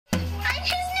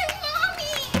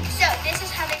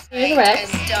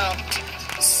has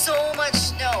dumped so much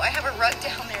snow. I have a rug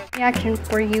down there. Reaction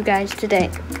for you guys today.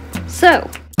 So.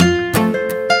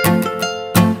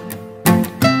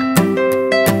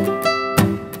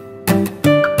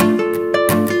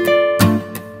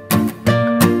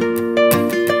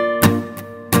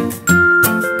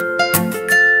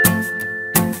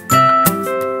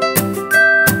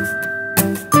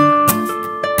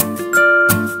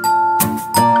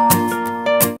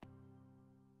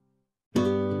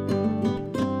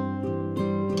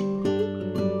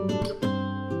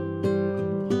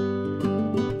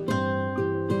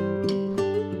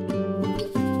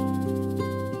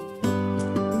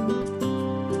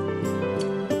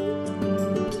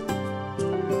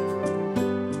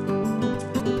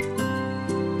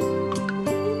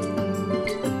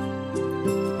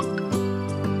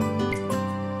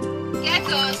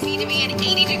 Geckos need to be at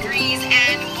 80 degrees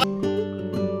and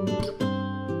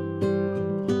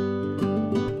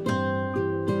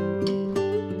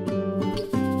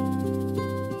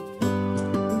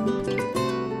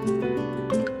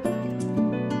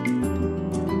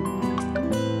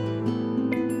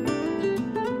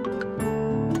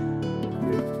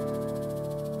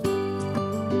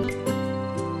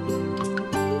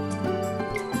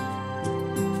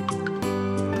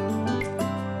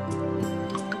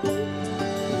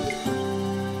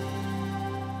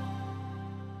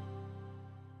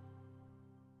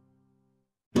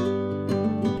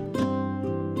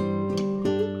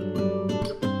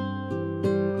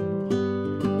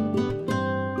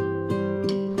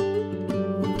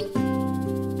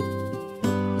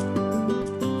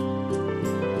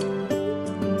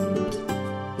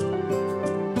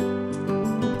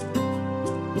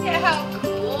how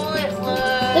cool it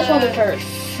looks. This one is hers.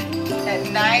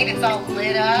 At night, it's all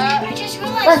lit up. I just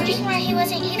realized the reason why he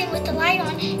wasn't eating with the light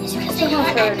on is because they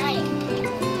hunt at night.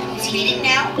 Is he eating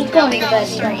now? He's going to No, bed.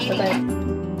 start He's going to eating. bed.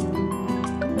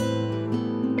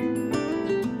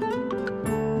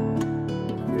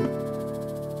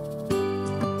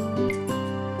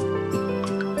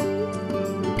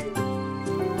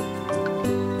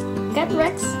 Got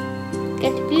Rex.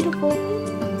 Got the beautiful,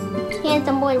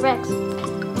 handsome boy Rex.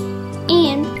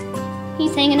 And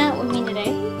he's hanging out with me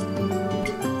today.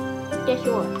 Yes,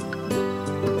 you are.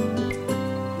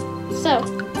 So,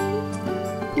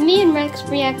 me and Rex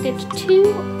reacted to 2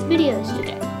 videos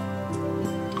today.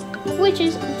 Which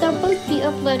is, they'll both be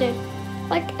uploaded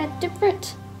like at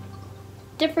different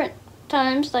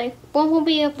times. Like, one will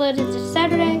be uploaded this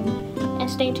Saturday. And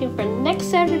stay tuned for next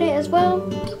Saturday as well.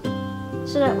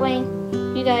 So that way,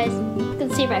 you guys can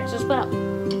see Rex as well.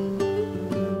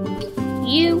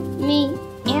 You, me,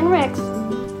 and Rex,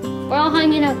 we're all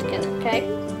hanging out together, okay?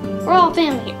 We're all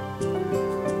family here.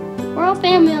 We're all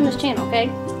family on this channel, okay?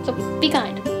 So be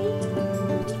kind.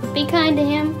 Be kind to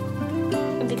him,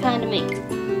 and be kind to me.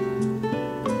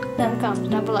 Down in the comments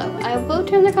down below. I will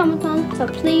turn the comments on, so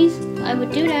please, I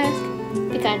would do ask,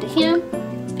 be kind to him,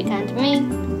 be kind to me,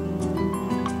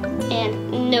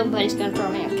 and nobody's gonna throw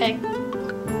me, okay?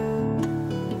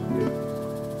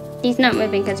 He's not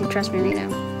moving because he trusts me right now.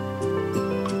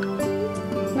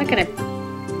 Look at him.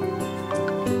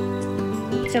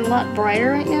 He's a lot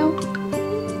brighter right now.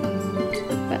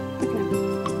 But look at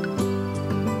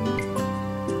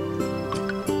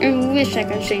him. I wish I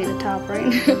could show you the top right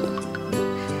now.